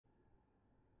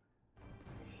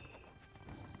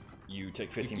You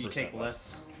take 15% you take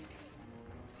less.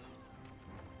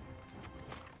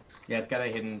 Yeah, it's got a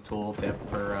hidden tool tip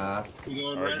for Alright,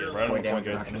 get right on the point,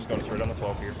 guys. I'm just going straight on the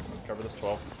 12 here. Cover this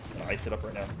 12. I'm gonna ice it up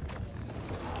right now.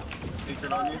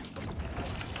 Sacred on you.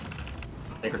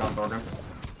 Sacred on Thorgrim.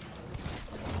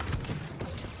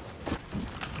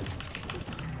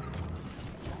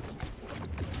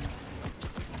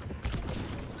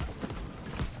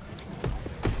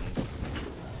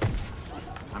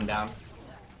 I'm down.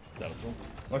 Down as well.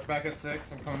 Look back at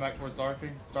 6. I'm coming back towards Zarfi.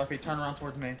 Zarfi, turn around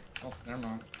towards me. Oh, never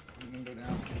mind. You can go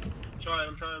down. I'm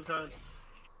trying.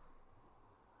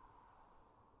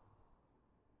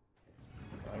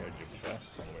 I gotta do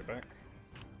fast on the way back.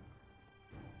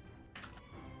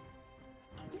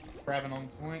 Grabbing on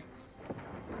point.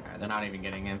 Alright, they're not even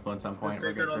getting influence on point.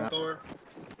 Sacred on Thor.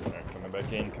 Alright, coming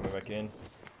back in,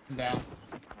 I'm down.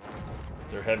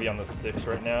 They're heavy on the 6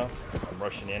 right now. I'm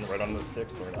rushing in right on the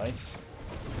 6. They're in ice.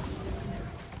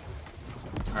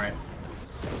 Alright.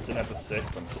 I'm sitting at the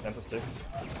 6.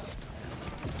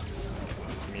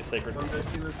 Give me a sacred. I'm just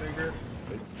seeing the sacred.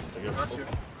 Good. Sacred. Got you.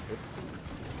 Good.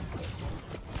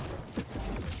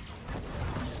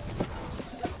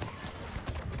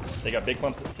 They got big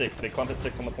clumps at 6. Big clump at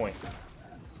 6 on the point.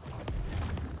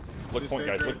 Look point,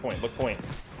 guys. Look point. Look point.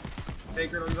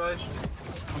 Sacred on Xysh.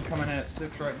 I'm coming in at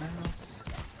 6 right now.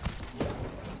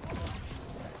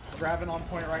 Grabbing on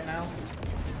point right now.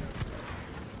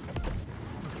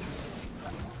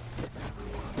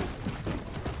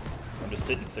 I'm just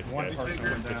sitting 6, One guys. person Just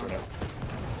sitting 6 down. right now.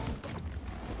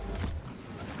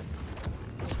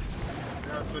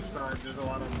 Yeah, switch sides. There's a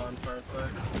lot on bonfire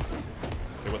side.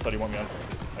 Okay, what side do you want me on?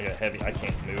 I got heavy. I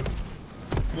can't move.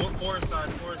 Forest side.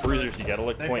 Bruisers, you gotta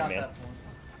look They've point, got man. that point.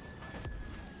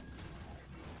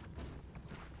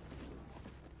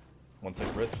 1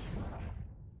 second wrist.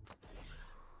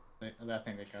 I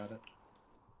think they got it.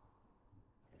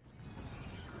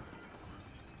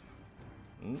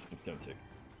 It's gonna take.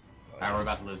 Alright, we're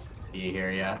about to lose B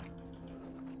here, yeah.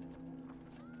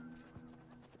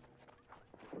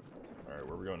 Alright,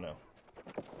 where are we going now?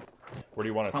 Where do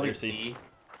you want us? Probably Here, C? C.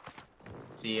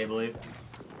 C, I believe.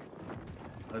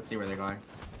 Let's see where they're going.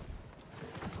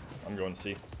 I'm going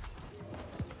C.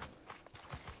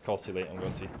 It's called C late. I'm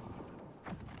going C.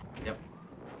 Yep.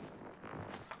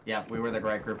 Yeah, we were the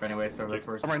right group anyway, so that's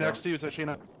where. I'm right next to you,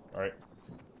 Xyshina. Alright.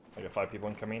 I got 5 people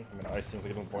incoming. I'm gonna ice as soon as I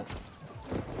get to the point.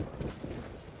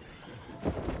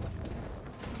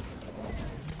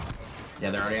 Yeah,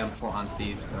 they're already on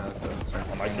C's, so start.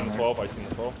 I'm icing the 12. Icing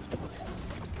the 12.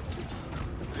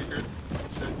 Sacred.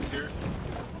 6 here.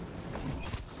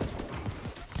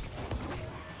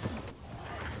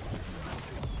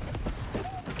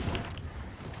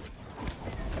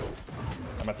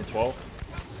 I'm at the 12.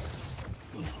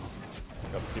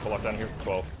 Got some people locked down here.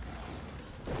 12.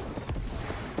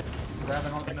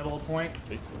 Grabbing on the middle of point.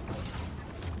 Hey.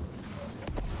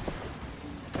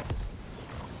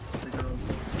 Sacred on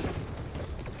Thor.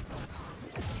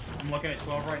 I'm looking at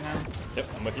 12 right now. Yep,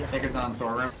 I'm with you. Sacred's on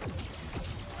Thorgrim.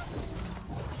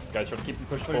 Guys, try to keep them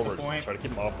pushed Push the forward. point. Try to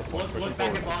keep them off the point. Push Look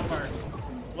them back forward. at bonfire.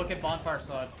 Look at bonfire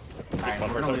side. Alright,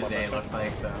 we're gonna lose A, it looks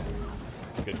like, so.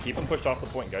 Good. Keep them pushed off the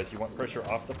point, guys. You want pressure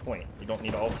off the point. You don't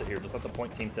need to all sit here. Just let the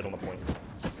point team sit on the point.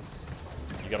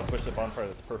 You gotta push the bonfire.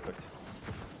 That's perfect.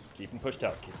 Keep them pushed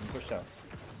out. Keep them pushed out.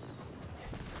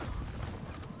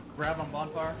 Grab on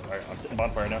bonfire. Alright, I'm sitting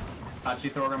bonfire now. Hachi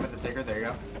Thorgrim with the Sacred, there you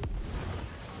go.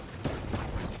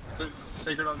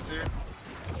 Sacred on Seer.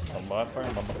 I'm bonfire.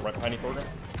 I'm right behind you, Thorgrim.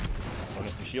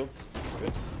 Running some shields.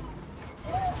 Good.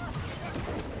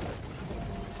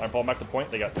 I'm falling back to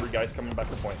point. They got 3 guys coming back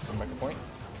to point. Coming back to point.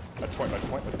 Back to point, back to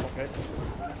point, back to point, guys.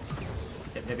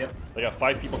 Yep. They got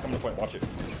 5 people coming to point. Watch it.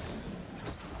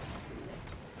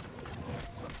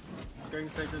 Getting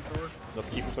Sacred Thor. Let's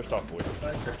keep them pushed off, boys. Let's keep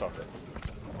them pushed off there.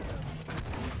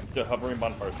 I'm still hovering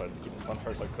bonfire side. Let's keep this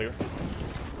bonfire side clear.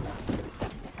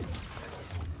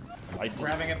 I'm icing.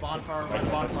 Grabbing at bonfire. Right I'm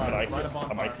at bonfire. icing Right it. at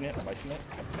bonfire. I'm icing it. I'm icing it.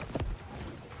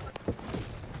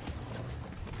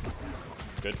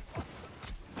 Good.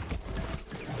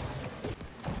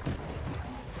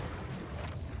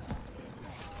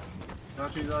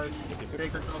 Not you guys.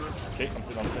 Sacred cover. Okay, I'm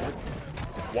sitting on the center.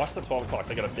 Watch the 12 o'clock.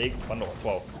 They got a big bundle at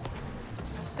 12.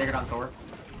 Sacred on Thor.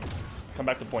 Come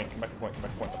back to point. Come back to point. Come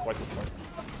back to point. Let's wipe this point.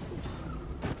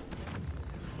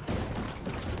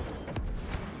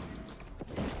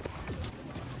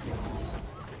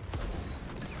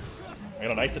 I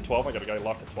got an ice at 12. I got a guy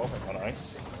locked at 12 on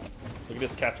ice. Look at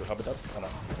this capture. Hub it up on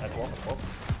at 12. At 12.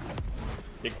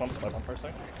 Big clumps by bonfire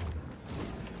side.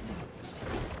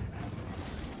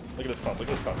 Look at this clump. Look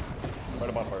at this clump. Right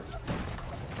at bonfire.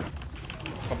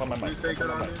 Pump on my mic. You sacred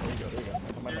Pump on my on mic. me? There you go.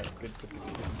 Pump on my mic. Good.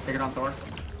 Take it on Thor.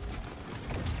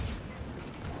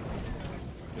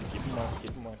 Good. Keep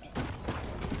him watch.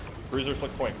 Bruisers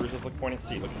look point and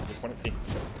C. Look point and C.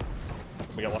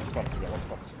 We got lots of clumps.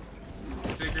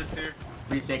 Sacred's here.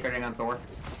 Resacreding on Thor.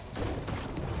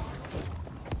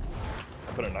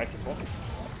 I put a nice at 12.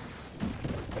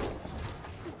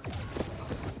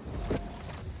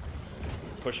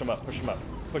 Push him up. Push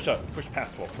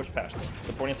past 12. Push past.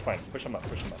 The point is fine. Push him up.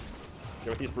 Get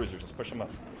with these bruisers. Let's push him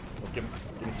up. Let's give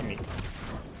him some meat.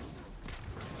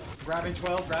 Grabbing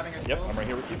 12, grabbing a 12. Yep, I'm right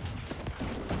here with you.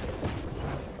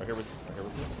 Right here with you.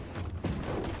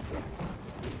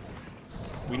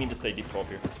 We need to stay deep 12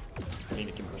 here. We need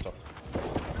to keep pushed up.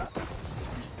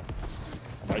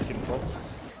 I'm icing the 12.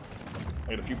 I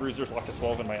got a few bruisers locked at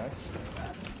 12 in my ice.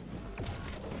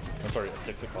 I'm sorry, at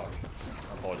 6 o'clock.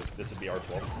 I apologize. This would be our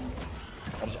 12.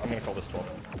 I'm gonna call this 12.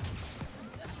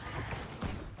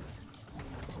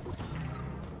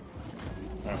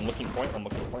 I'm looking point.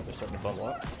 They're starting to bubble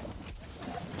up.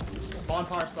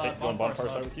 Bonfire side, Bonfire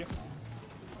side with you.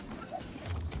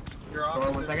 You're Thor,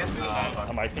 opposite. 1 second.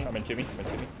 I'm icing. I'm in tubing.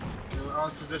 You're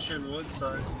opposite position wood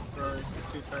side. Sorry,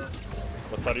 it's too fast.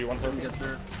 What side are you on, sir? Get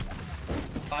there.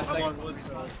 5 I'm on seconds. wood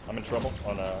side. I'm in trouble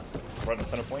on right on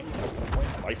center point.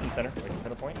 I'm icing center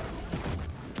point.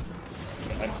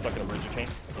 I'm stuck in a bruiser chain.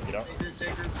 I can't get out.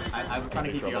 Sacred. I'm trying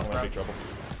to keep you up, I'm in bro. big trouble.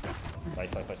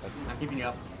 Nice. I'm keeping you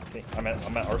up. Okay, I'm at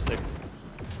R6.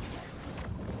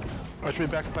 I should be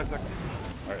back in 5 seconds.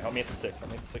 All right, help me at the 6.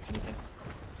 When you can.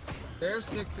 Their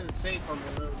 6 is safe on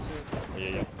the road too.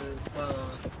 Yeah.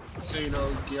 So you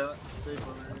know, get safe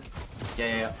over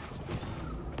here. Yeah.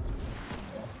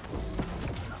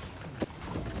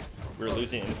 We're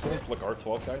losing influence. Look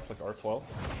R12, guys. Look R12.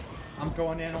 I'm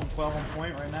going in on 12 on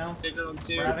point right now. Sacred on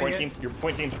C. Grabbing it. Your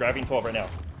point team's grabbing 12 right now.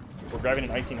 We're grabbing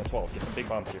and icing at 12. Get some big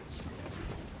bombs here.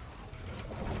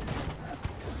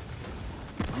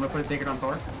 I'm gonna put a sacred on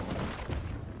Thor.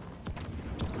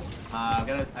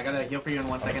 I gotta heal for you in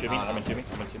 1 second. I'm in tubing.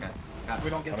 Okay. If we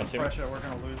don't get I'm some in tune. pressure, we're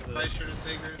gonna lose I this. should have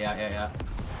sacred. Yeah.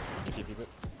 Keep it.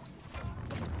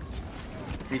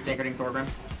 Resacreding Thor, Grim.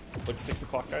 Look, 6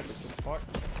 o'clock, guys. Look, 6 o'clock.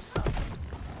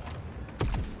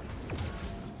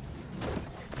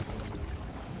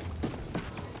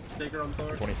 Sacred on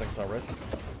Thor. 20 seconds on rest.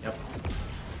 Yep.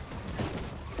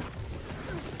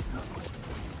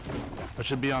 I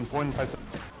should be on point in 5 seconds.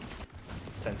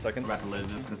 10 We're seconds. about to lose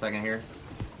this in a second here.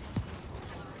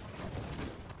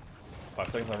 5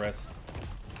 seconds on rest.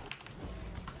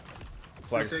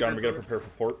 Flag's Sacred gone. We gotta Thor. prepare for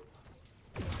fort.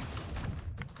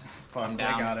 I'm They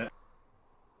down. got it.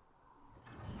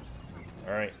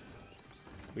 All right.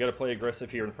 We gotta play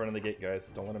aggressive here in front of the gate, guys.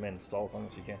 Don't let them in. Stall as long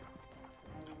as you can.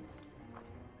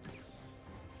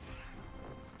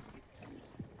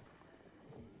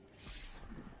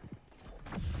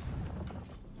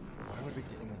 Why would we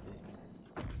get in the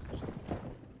gate?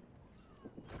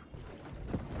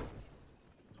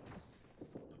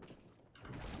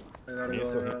 I gotta Yeah, go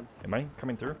so, around. am I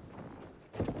coming through?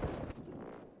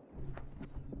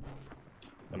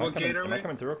 What gate are Am I we?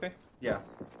 coming through okay? Yeah.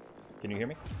 Can you hear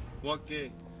me? What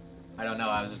gate? I don't know.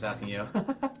 I was just asking you.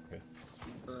 Okay.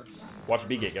 Watch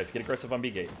B gate, guys. Get aggressive on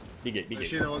B gate. B gate.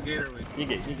 Shino, what gate are we? B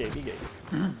gate.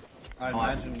 I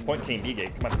imagine. Point team, B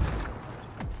gate. Come on.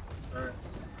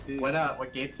 Alright.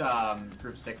 What gate's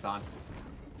group 6 on?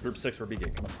 Group 6 for B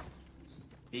gate. Come on.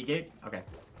 B gate? Okay.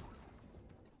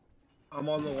 I'm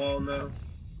on the wall now.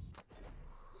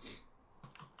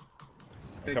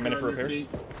 Coming in for on your repairs. feet.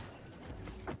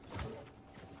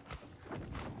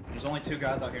 There's only 2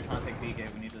 guys out here trying to take B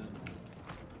gate. We need to.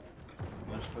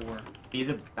 There's 4. He's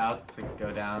about to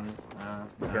go down.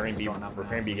 Repairing it's B- going up now,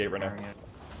 repairing so B he's gate right now. repairing it.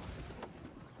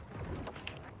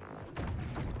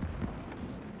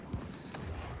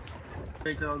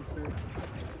 Sacred on C.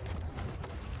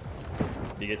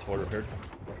 B gate's fully repaired.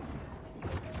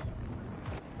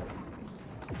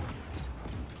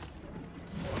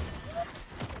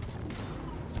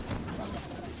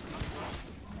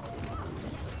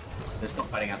 They're still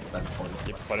fighting out the second quarter.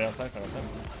 Keep fighting outside.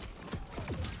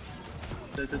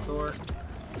 Sacred Thor.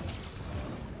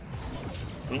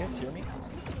 Can you guys hear me?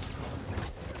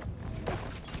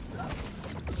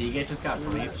 Seagate just got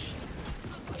breached.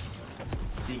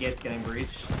 Seagate's getting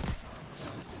breached.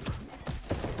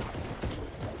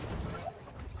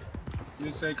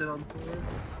 New sacred on Thor.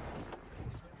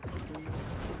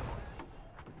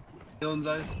 Healing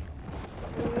Xysh.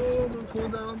 Oh, no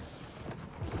cooldown.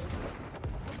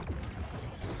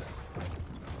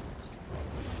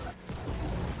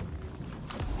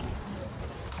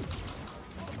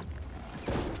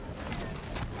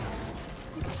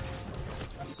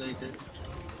 Sacred.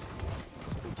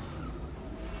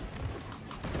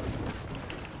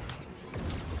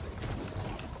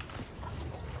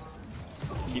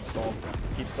 keep stalling.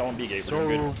 Keep stalling B gate. We're So,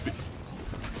 doing good.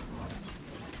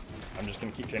 I'm just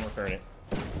gonna keep chain repairing it.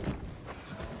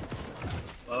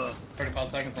 35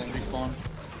 seconds on respawn.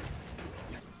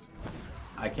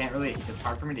 I can't really. It's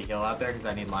hard for me to heal out there because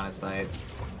I need line of sight.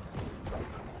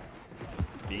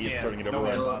 B is Yeah, starting to get don't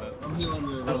worry overrun. about it. I'm healing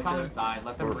you. Just come inside.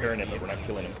 Let them. We're repairing it, breach but we're not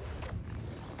killing it.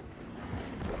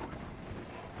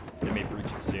 They may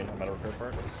breach it soon. I'm out of repair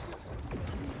parts.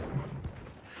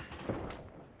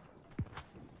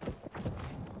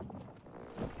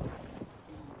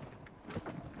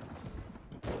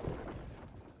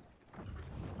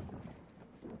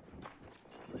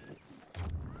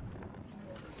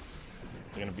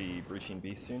 They're gonna be breaching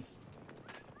B soon.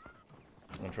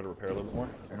 I'm gonna try to repair a little bit more.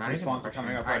 They're not even Respawns are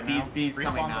coming up right Alright, now. B's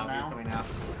coming Respawns now. are now. B's coming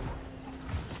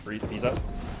now. B's up.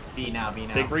 B now. B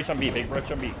now. Big breach on B. Big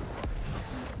breach on B.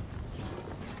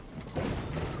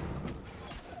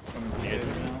 Coming You guys-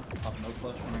 right now. Pop no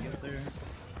clutch when I get there.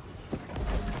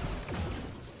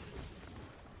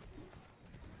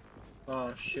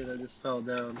 Oh shit, I just fell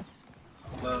down.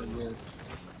 Oh, good.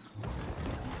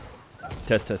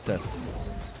 Test. Can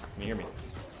you hear me?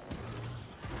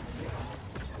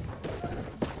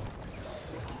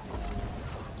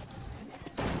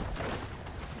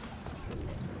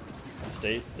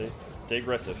 Stay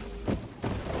aggressive.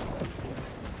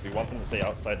 We want them to stay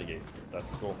outside the gates. That's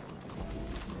the goal.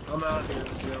 I'm out here,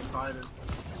 yeah, I'm hiding.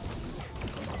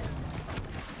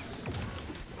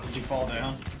 Did you fall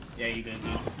down? Yeah, you did,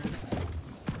 dude.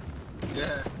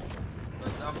 Yeah.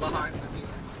 But I'm behind the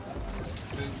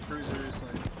dude. His cruiser is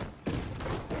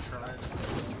like trying to.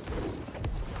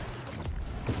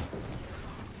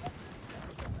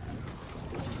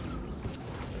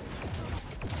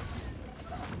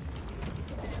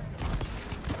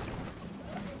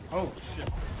 Oh, shit.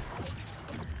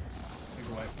 Big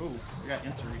away. Ooh, we got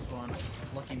instant respawn.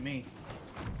 Lucky me.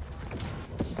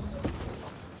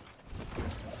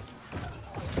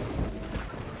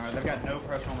 Alright, they've got no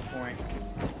pressure on the point.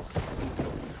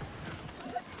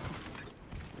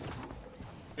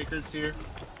 Baker's here.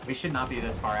 We should not be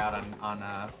this far out on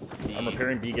the. I'm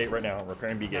repairing B gate right now. I'm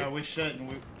repairing B gate. No, we shouldn't.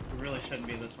 We really shouldn't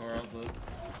be this far out, but...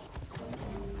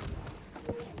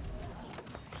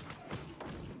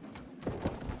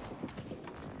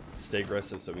 Stay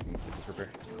aggressive so we can get this repair.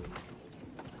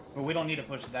 But we don't need to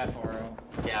push that far out.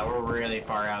 Yeah, we're really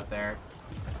far out there.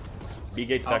 B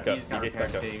gate's back Oh, up. B's B got gate's back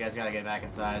repaired up. too. You guys gotta get back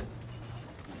inside.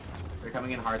 They're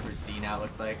coming in hard through C now, it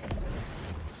looks like.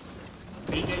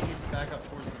 BJ needs to back up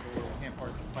towards the door. We can't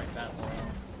fight that far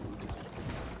out.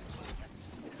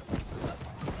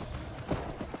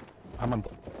 I'm on.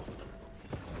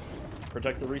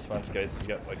 Protect the respawns, guys. We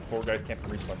got like 4 guys camping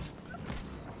respawns.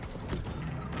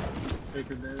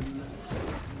 Baker dead.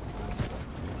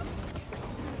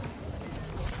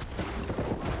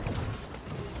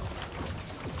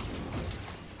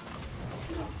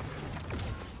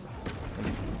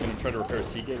 I'm gonna try to repair a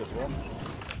C gate as well.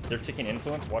 They're taking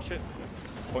influence. Watch it.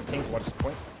 Point teams, watch the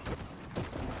point.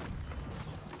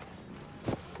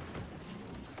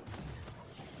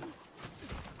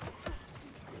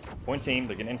 Point team,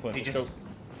 they're getting influence. He Let's just... go.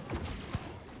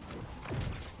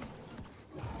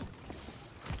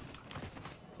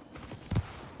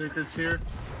 Baker's here.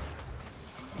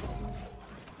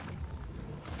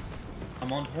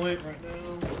 I'm on point right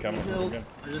now. Coming. Hills. Again.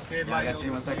 I just made Yeah, my I got you.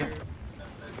 heal 1 second. here.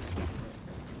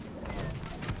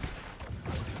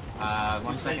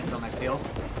 1 second till next heal.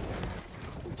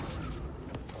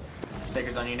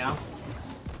 Saker's on you now.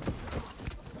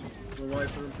 We're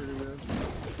wiping him pretty good.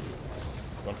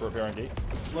 Going for repair on gate.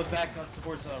 Look back up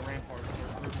towards rampart.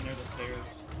 We're near the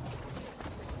stairs.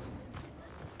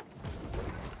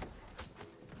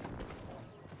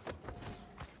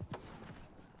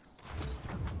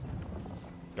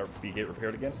 Got B gate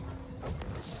repaired again.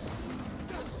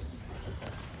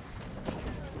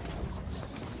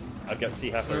 I've got C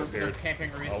halfway They're repaired.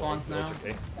 camping Oh, respawns now.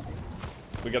 okay.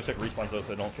 We gotta check respawns though, so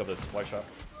they don't kill this supply shop.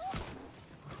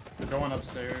 They're going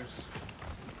upstairs.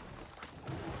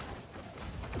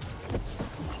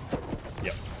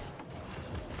 Yep.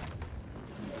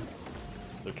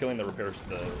 They're killing the repair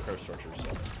structures, so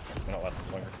they're not lasting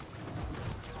much longer.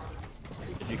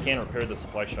 If you can repair the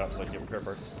supply shop, so I can get repair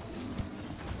parts.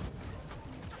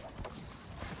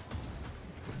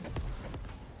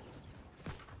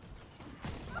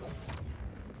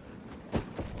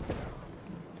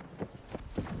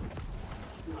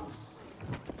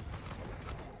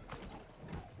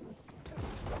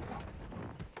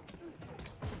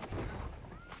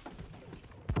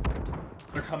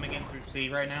 They're coming in through C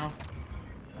right now.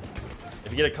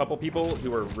 If you get a couple people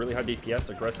who are really high DPS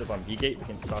aggressive on B gate, we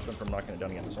can stop them from knocking it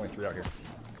down again. There's only 3 out here.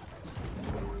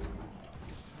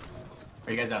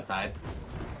 Are you guys outside?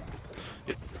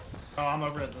 Oh, I'm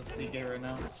over at the sea gate right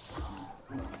now.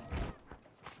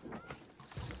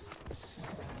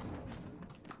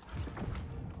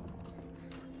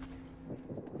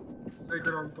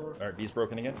 Sacred on Thor. Alright, B's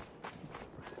broken again.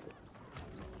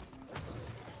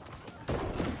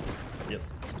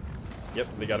 Yes.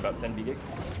 Yep, we got about 10 B gig.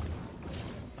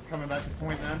 Coming back to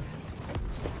point, man.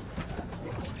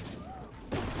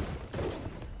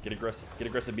 Get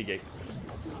aggressive B gate.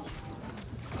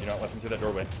 Do not let them through that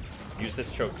doorway. Use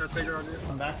this choke. Got Sacred on you.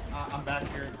 I'm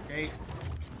back here at the gate.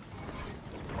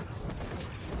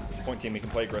 Point team, we can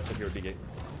play aggressive here at B gate.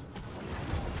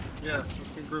 Yeah, we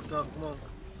can group up. Come on.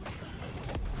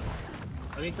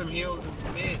 I need some heals in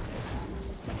mid.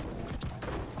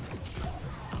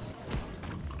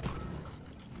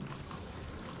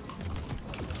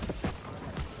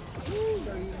 Woo,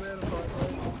 gotta use mana pot,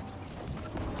 right?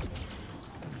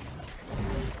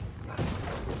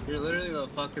 You're literally the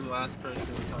fucking last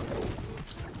person talking.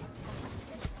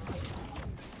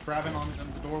 Grabbing on the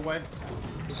doorway.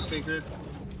 Just Sacred.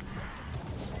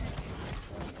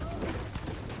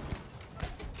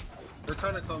 They're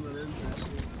kind of coming in here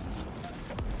soon.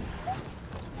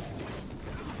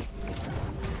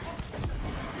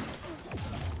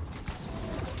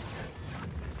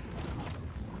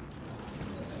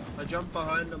 I jumped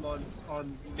behind them on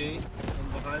B.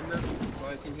 I'm behind them, so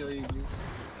I can heal you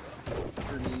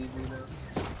pretty easy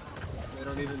now. They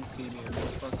don't even see me. I'm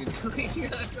just fucking doing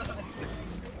it.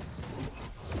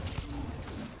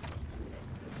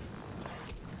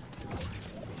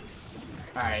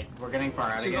 Alright, we're getting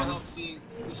far out We should go again. help C.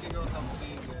 We should go help C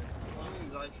again.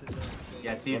 Only Xyshina is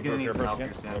Yeah, dead. C's gonna need some help here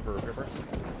Go soon. for repair first.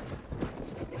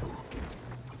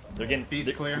 They're getting.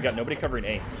 B's clear. We got nobody covering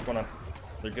A. What's going on?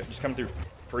 They're just coming through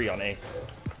free on A.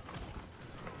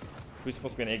 Who's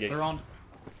supposed to be an A gate? They're on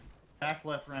back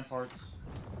left ramparts.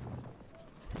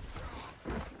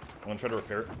 I'm gonna try to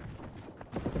repair it.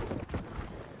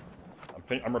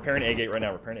 I'm repairing A gate right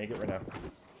now.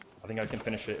 I think I can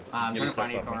finish it. I'm Get trying his to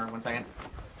find stats you, off me. Connor. 1 second.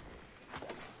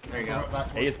 There you go.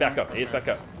 A is back up. A is back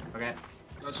up. Okay.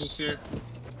 That's just here.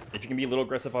 If you can be a little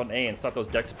aggressive on A and stop those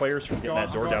Dex players from getting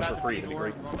that door down for free, that'd be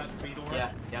great.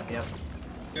 Yeah, yep.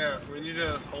 Yeah, we need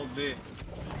to hold B.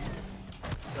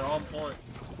 They're on point.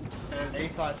 And A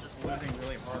side's just losing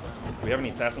really hard on me. Do we have any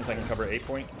assassins that can cover A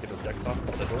point? Get those Dex off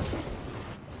the door.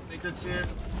 Sacred's here.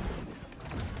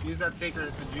 Use that Sacred,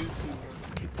 it's a juke.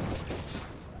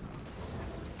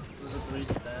 There's a 3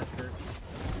 stacker.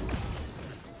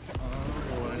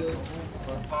 Oh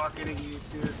boy. Pocketing you,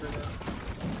 Seer, for now.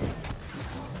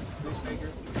 3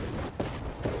 Sacred.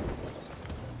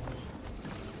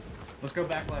 Let's go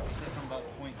back left. Say something about the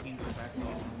point team to the back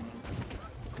left.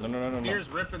 No. Seer's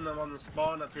ripping them on the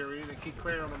spawn up here. We need to keep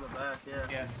clearing them on the back, yeah.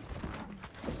 Yeah.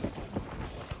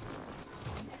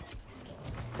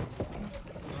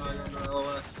 Oh, I got no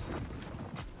LOS.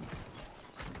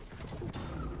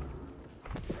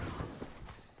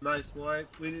 Nice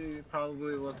wipe. We need to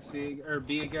probably look C or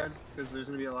B again because there's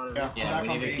gonna be a lot of Yeah. this. Yeah, we Back need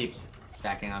on to B. keep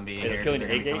stacking on B Yeah, here. they're killing 'cause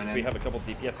A they're gonna gate. be coming If we in. have a couple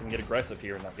DPS and get aggressive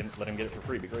here and not let him get it for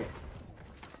free, it'd be great.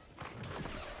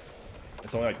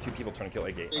 It's only like 2 people trying to kill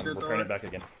A gate. I'm Sacred repairing door. it back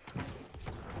again.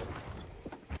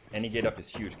 Any gate up is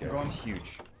huge, guys. Going. It's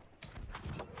huge.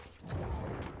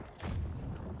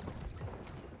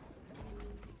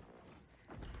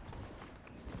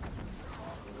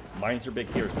 Mines are big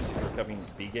here, especially if you're covering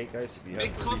B gate, guys. If you Big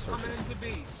have the clump coming resources. into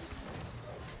B.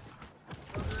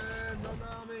 Don't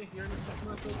know me. You're in the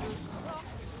muscle, dude.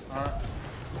 Alright.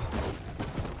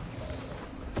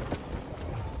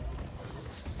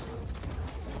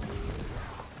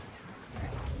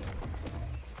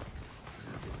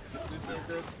 Two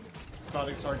Sacred. It's about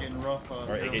to start getting rough.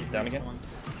 Alright, A gate's down again. Ones.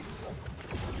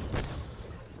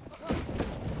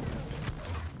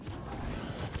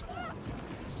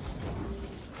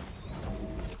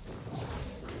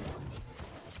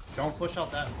 Don't push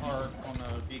out that hard on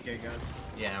the B gate, guys.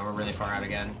 Yeah, we're really far out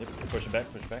again. Yep, push it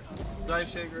back, push it back. Dive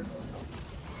Sacred.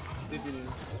 If you need.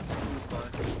 He's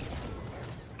fine.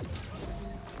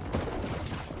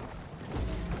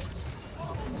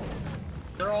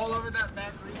 They're all over that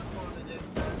back respawn again,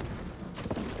 guys.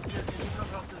 Here, can you come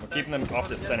help this back Keeping them respawn off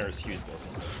the again? center is huge, guys.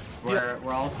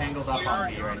 We're all tangled up We on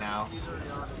already B on right it. now. He's already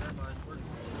on it. Never mind. We're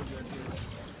good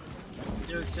here.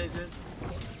 Derek Sacred.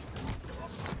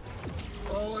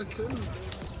 Oh, I couldn't.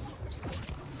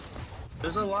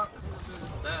 There's a lot coming through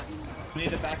the back. We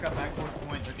need to back up back towards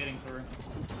point. They're getting through.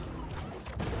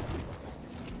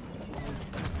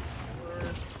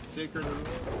 Sacred and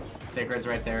Sacred's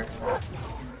right there.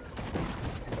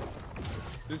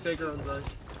 do Sacred on Zay.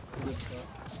 It's a good spot.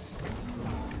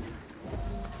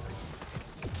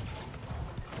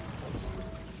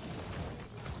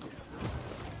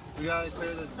 We gotta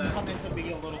clear this back. Come into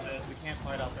B a little bit. We can't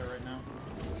fight out there right now.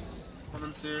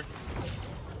 Someone's here.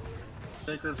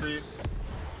 Sacred for you.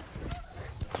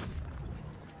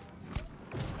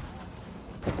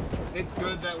 It's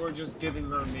good that we're just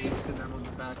giving our mage to them on the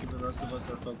back and the rest of us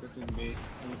are focusing B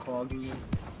and clogging it.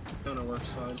 Kinda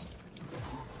works fine.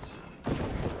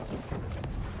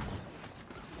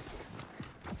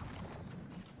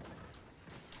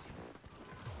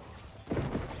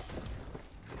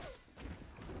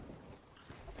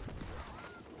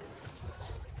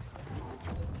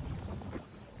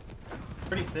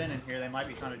 Pretty thin in here. They might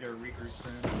be trying to do a regroup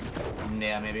soon.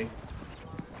 Yeah, maybe.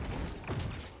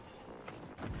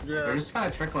 Yeah. They're just kind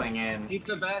of trickling in. Keep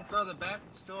the back. No, the back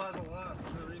still has a lot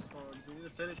of the respawns. We need to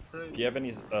finish clearing. If you have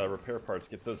any repair parts,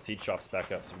 get those seed shops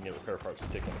back up so we can get repair parts to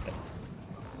take them again.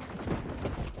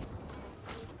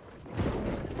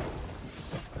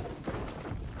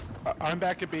 I'm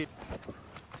back at B.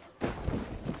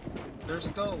 There's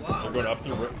still a lot. They're going up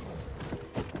through.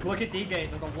 Look at D gate.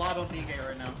 There's a lot on D gate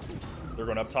right now. They're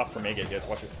going up top from A gate, guys.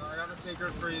 Watch it. I got a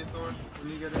sacred for you, Thor.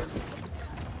 When you get in.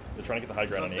 They're trying to get the high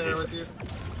ground Up on A there gate. with you.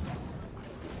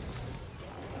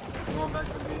 Going back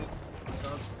to B.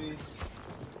 Bounce B.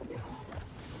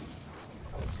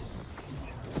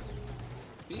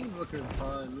 B's looking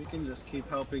fine. We can just keep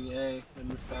helping A in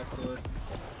this back door.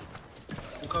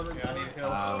 I'm coming. Yeah, I need to kill.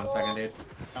 1 second, dude.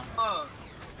 Oh,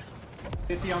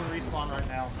 50 on respawn right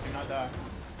now. Do not die.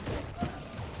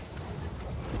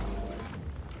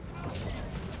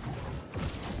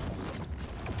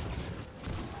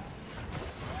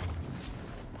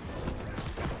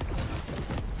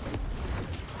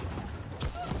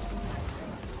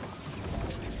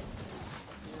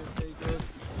 yeah, sacred.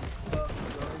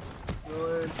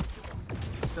 Go in.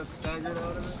 Just got staggered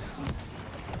out of it.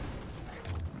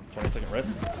 20-second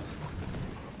rest.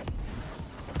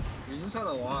 You just had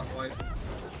a lot, like.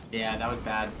 Yeah, that was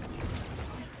bad.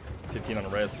 15 on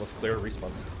res. Let's clear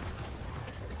respawns.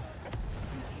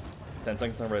 10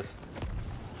 seconds on res.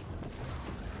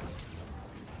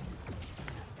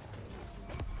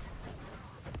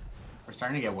 We're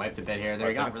starting to get wiped a bit here. They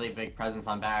 5 got seconds. really big presence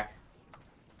on back.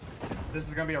 This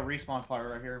is gonna be a respawn fight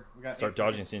right here. We got Start 8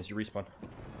 dodging as seconds. soon as you respawn.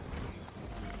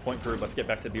 Point group. Let's get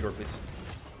back to the B door, please.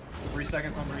 3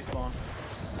 seconds on respawn.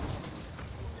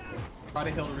 Try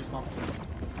to heal the respawn.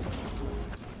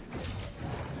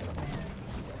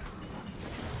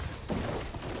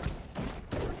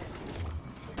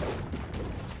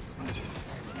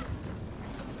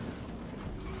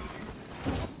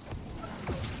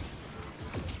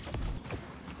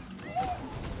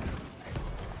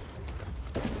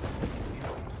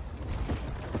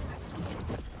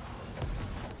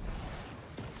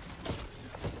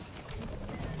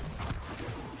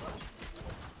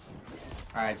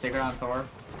 Alright, take it on Thor.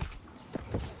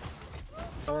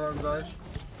 Someone on Xysh.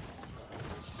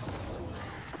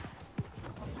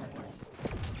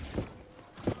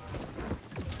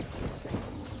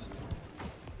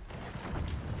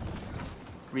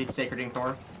 Read Sacreding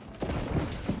Thor.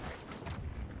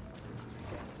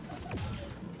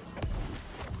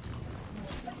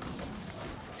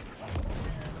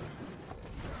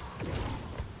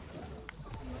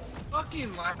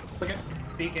 Fucking life. Look at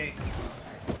B gate.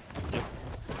 Yep.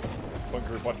 Point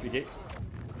group. Watch B gate.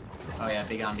 Oh yeah,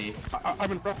 big on B.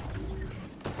 I'm in front.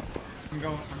 I'm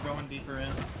going deeper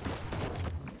in.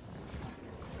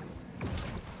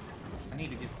 I need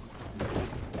to get some.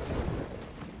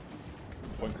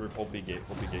 Point group. Hold B gate.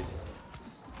 Hold B gate.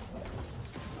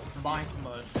 I'm buying some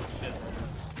shit.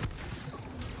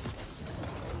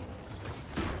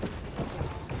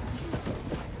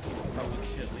 Holy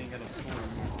shit, we ain't got a score.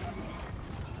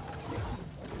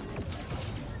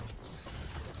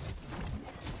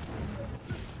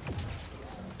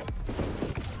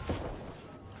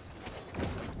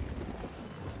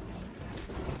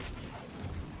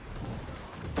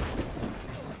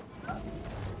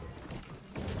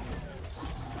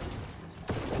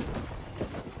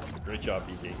 Great job,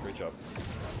 B gate. Great job.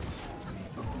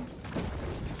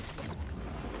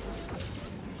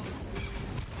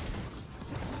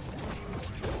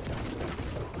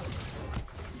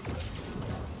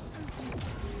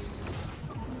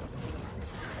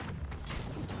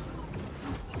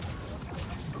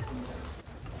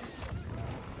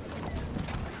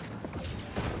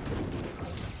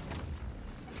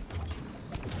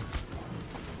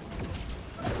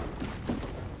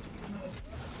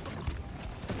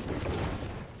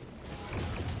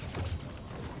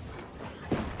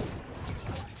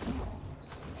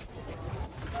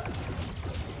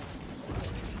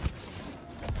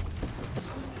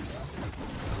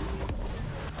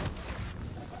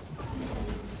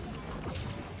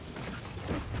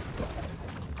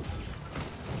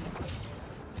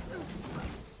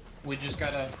 We just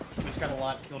got a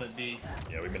lot killed at B.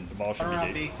 Yeah, we've been demolishing Turn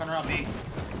around B gate. B. Turn around B.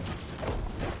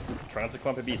 Try not to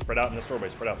clump at B. Spread out in this doorway.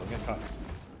 Spread out. Don't get caught.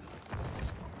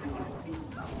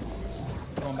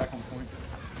 Going back on point.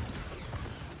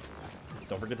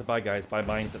 Don't forget to buy, guys. Buy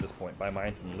mines at this point. Buy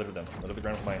mines and litter them. Litter the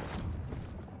ground with mines.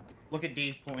 Look at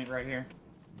D's point right here.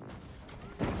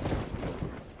 I'm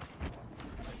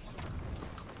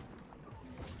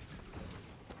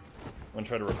gonna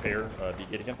try to repair B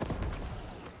gate again.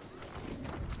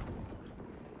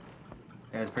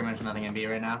 There's pretty much nothing in B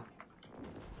right now.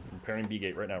 Repairing B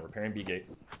gate right now. Repairing B gate.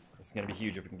 This is gonna be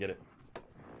huge if we can get it.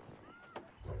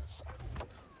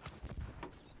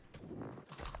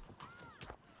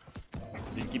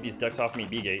 If you can keep these decks off me,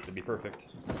 B gate, that'd be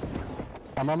perfect.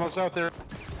 I'm almost out there.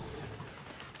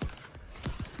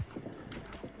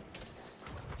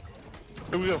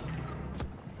 Here we go.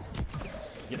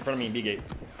 Get in front of me in B gate.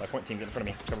 My point team, get in front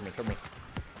of me. Cover me, cover me.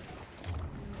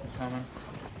 Coming.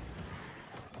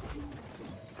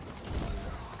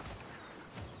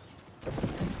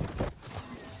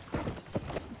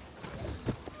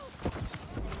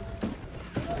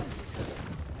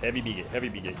 Heavy B gate, heavy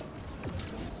B gate.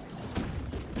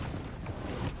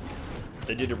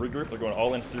 They did a regroup, they're going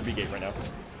all in through B gate right now.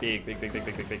 Big, big, big, big,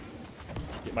 big, big, big.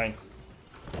 Get mines.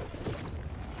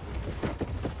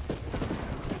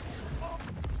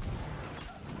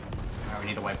 Alright, we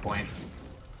need a white point.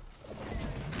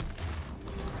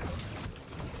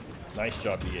 Nice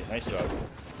job, B gate, nice job.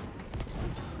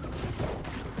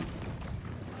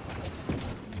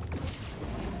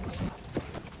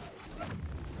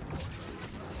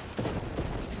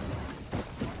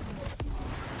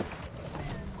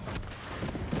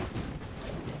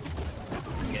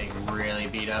 I'm getting really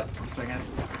beat up. 1 second.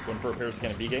 Going for repairs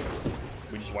again at B gate.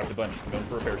 We just wiped a bunch. Going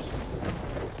for repairs.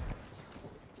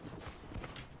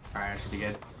 Alright, I should be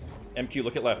good. MQ,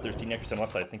 look at left. There's D-Necros on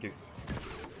left side. Thank you.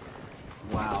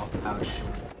 Wow. Ouch.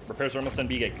 Repairs are almost done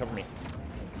B gate. Cover me.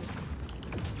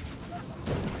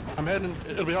 I'm heading.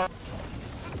 It'll be hard.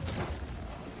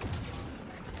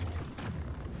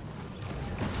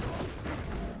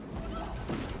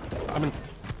 I'm in.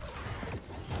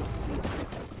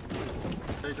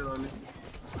 Take it on me.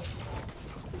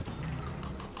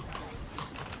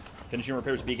 Finishing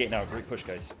repairs B gate now. Great push,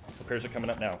 guys. Repairs are coming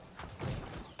up now.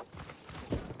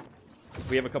 If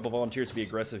we have a couple volunteers to be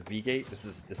aggressive B gate, this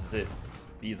is it.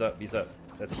 B's up, B's up.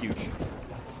 That's huge.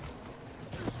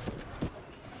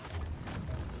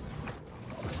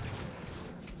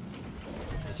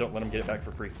 Just don't let them get it back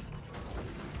for free.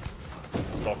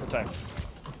 Stall for time.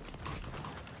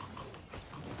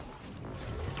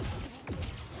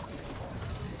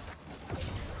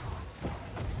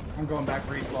 I'm going back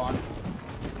for respawn.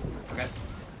 Okay.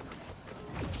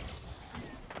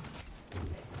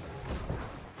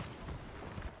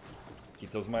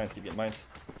 Keep those mines, keep getting mines.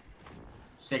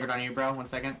 Sacred on you, bro. 1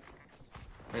 second.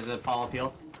 There's a Apollo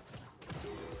field.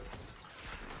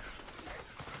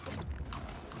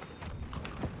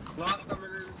 Lot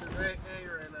coming into A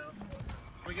right now.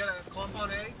 We got a clump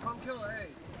on A. Come kill A.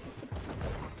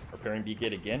 Repairing B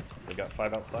gate again. They got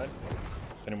 5 outside.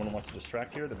 If anyone wants to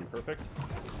distract here, that'd be perfect.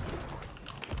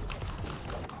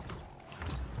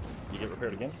 You get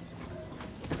repaired again.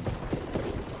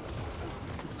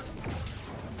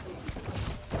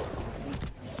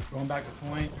 Going back to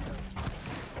point.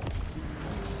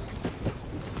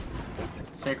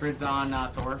 Sacred's on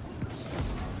Thor.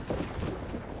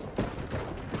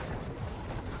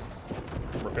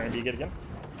 Repairing B gate again.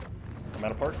 I'm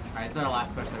out of parts. Alright, this is our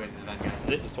last push that we did then, This guys. is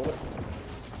it, just hold it.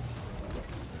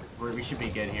 We should be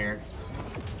good here.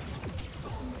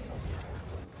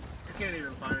 I can't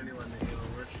even find anyone to heal.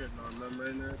 We're shitting on them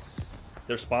right now.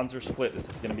 Their spawns are split. This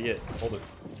is gonna be it. Hold it.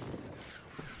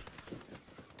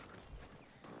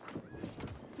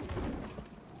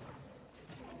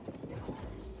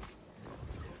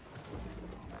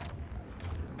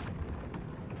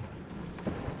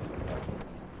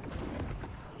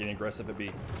 Getting aggressive at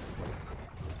B.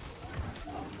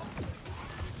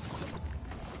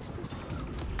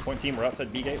 Point team, we're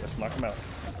outside B gate. Let's knock them out.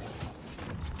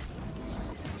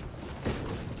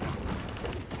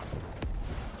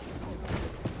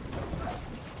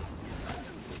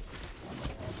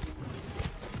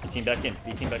 Team back in.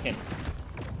 B team back in.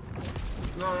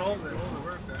 No, hold it.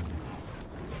 Where's that?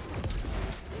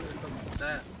 There's some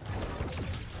stats.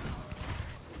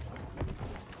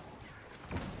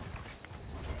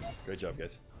 Great job,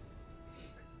 guys.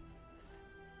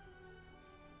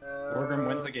 Orgrim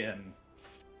wins again.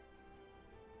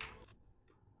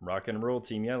 Rock and roll,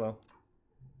 Team Yellow.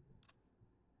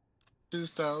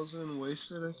 2,000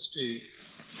 wasted XP.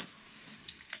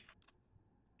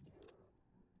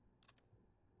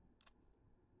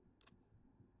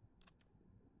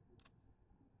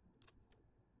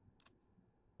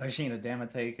 Xyshina, damn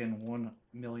it, taken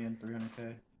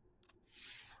 1,300,000.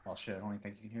 Oh shit, I don't even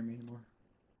think you can hear me anymore.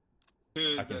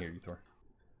 Dude, I can hear you, Thor.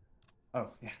 Oh,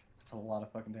 yeah, that's a lot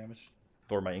of fucking damage.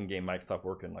 Thor, my in-game mic stopped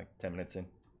working like 10 minutes in.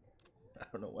 I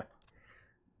don't know why.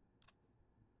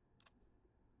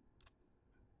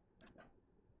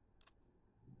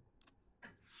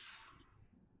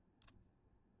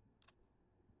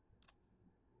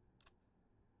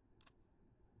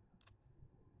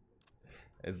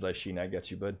 It's Xyshina, I got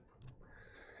you, bud.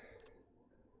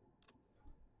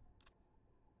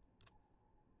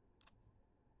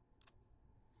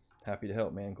 Happy to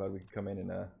help, man. Glad we could come in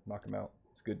and knock him out.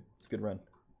 It's good. It's a good run.